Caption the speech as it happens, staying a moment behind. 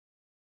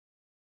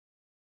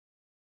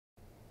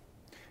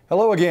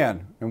Hello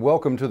again, and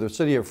welcome to the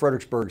City of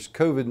Fredericksburg's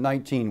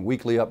COVID-19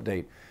 weekly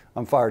update.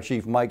 I'm Fire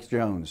Chief Mike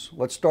Jones.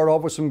 Let's start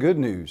off with some good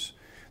news.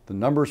 The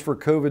numbers for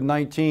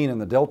COVID-19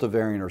 and the Delta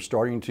variant are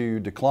starting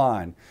to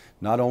decline,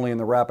 not only in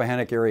the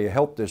Rappahannock Area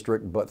Health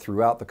District, but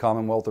throughout the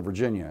Commonwealth of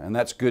Virginia, and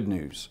that's good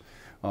news.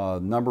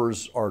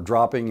 Numbers are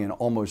dropping in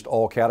almost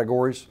all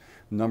categories.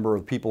 The number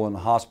of people in the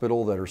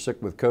hospital that are sick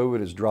with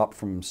COVID has dropped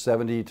from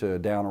 70 to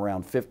down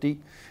around 50.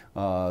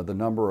 The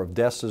number of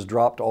deaths has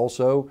dropped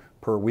also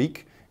per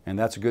week, and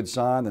that's a good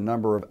sign. The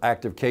number of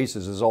active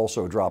cases is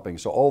also dropping.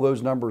 So all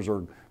those numbers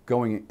are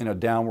going in a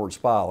downward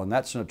spiral, and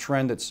that's a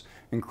trend that's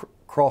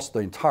across the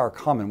entire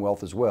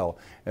Commonwealth as well,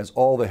 as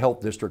all the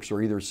health districts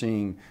are either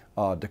seeing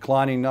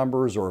declining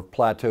numbers or have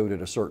plateaued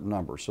at a certain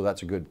number. So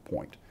that's a good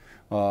point.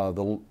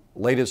 The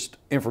latest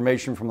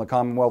information from the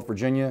Commonwealth of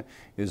Virginia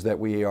is that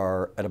we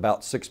are at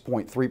about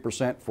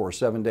 6.3% for a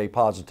 7-day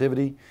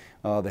positivity.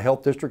 The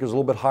health district is a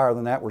little bit higher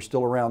than that. We're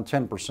still around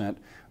 10%,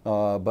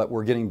 but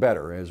we're getting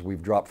better as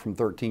we've dropped from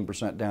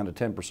 13% down to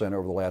 10%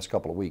 over the last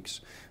couple of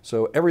weeks.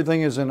 So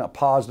everything is in a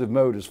positive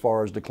mode as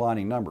far as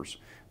declining numbers.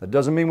 That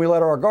doesn't mean we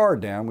let our guard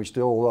down. We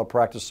still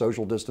practice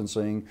social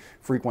distancing,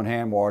 frequent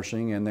hand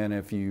washing, and then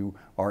if you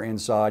are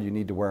inside, you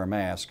need to wear a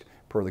mask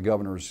per the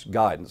governor's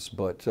guidance.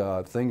 But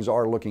things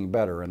are looking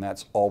better, and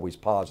that's always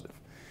positive.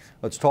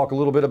 Let's talk a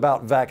little bit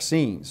about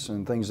vaccines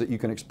and things that you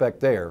can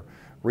expect there.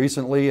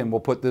 Recently, and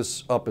we'll put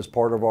this up as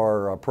part of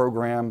our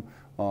program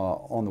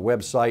on the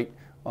website,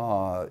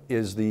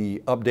 is the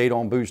update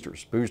on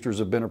boosters. Boosters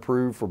have been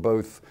approved for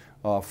both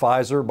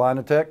Pfizer,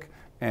 BioNTech,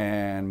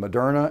 and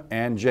Moderna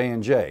and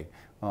J&J.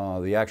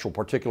 The actual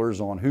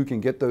particulars on who can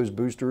get those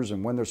boosters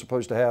and when they're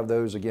supposed to have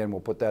those, again, we'll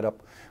put that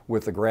up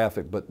with the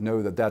graphic, but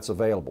know that that's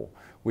available.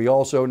 We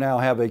also now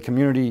have a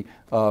community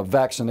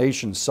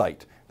vaccination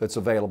site that's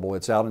available.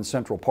 It's out in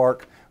Central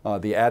Park.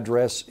 The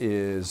address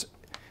is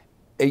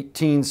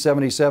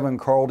 1877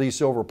 Carl D.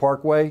 Silver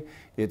Parkway.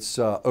 It's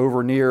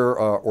over near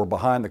or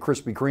behind the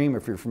Krispy Kreme,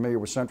 if you're familiar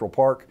with Central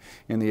Park,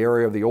 in the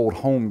area of the old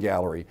Home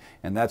Gallery.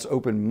 And that's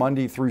open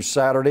Monday through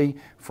Saturday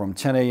from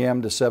 10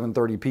 a.m. to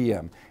 7:30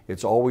 p.m.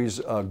 It's always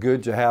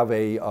good to have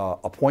a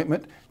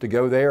appointment to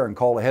go there and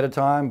call ahead of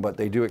time, but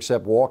they do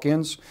accept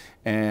walk-ins,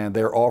 and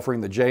they're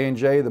offering the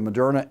J&J, the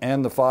Moderna,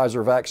 and the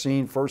Pfizer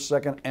vaccine, first,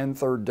 second, and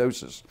third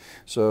doses.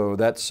 So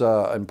that's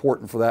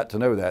important for that to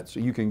know that. So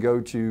you can go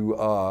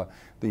to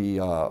the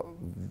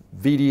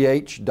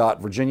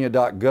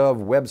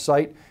vdh.virginia.gov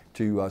website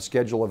to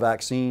schedule a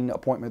vaccine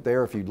appointment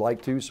there if you'd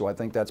like to, so I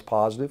think that's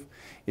positive.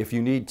 If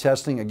you need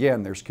testing,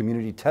 again, there's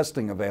community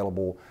testing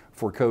available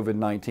for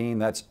COVID-19.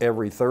 That's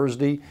every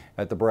Thursday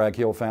at the Bragg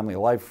Hill Family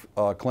Life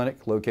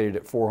Clinic, located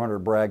at 400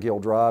 Bragg Hill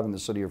Drive in the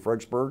city of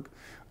Fredericksburg,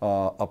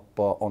 up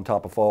on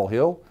top of Fall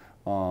Hill.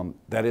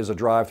 That is a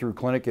drive-through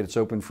clinic. It's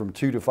open from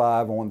 2 to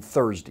 5 on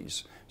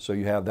Thursdays, so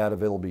you have that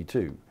availability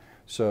too.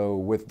 So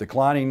with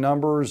declining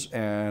numbers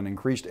and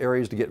increased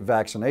areas to get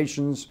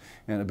vaccinations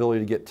and ability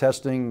to get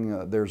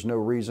testing, there's no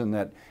reason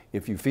that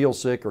if you feel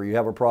sick or you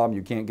have a problem,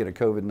 you can't get a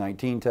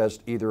COVID-19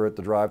 test either at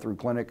the drive-through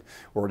clinic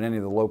or at any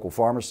of the local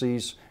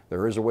pharmacies.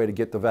 There is a way to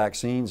get the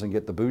vaccines and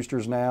get the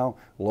boosters now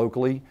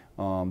locally.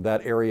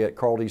 That area at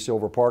Carl D.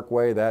 Silver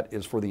Parkway, that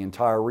is for the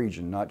entire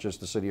region, not just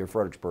the city of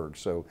Fredericksburg.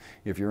 So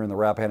if you're in the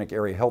Rappahannock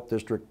Area Health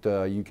District,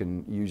 you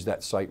can use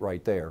that site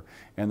right there.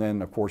 And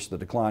then, of course, the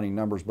declining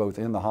numbers both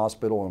in the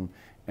hospital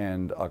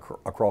and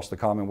across the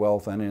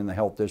Commonwealth and in the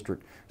health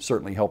district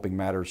certainly helping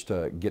matters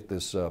to get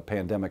this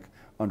pandemic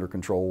under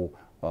control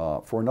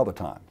for another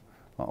time.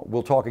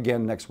 We'll talk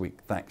again next week.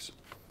 Thanks.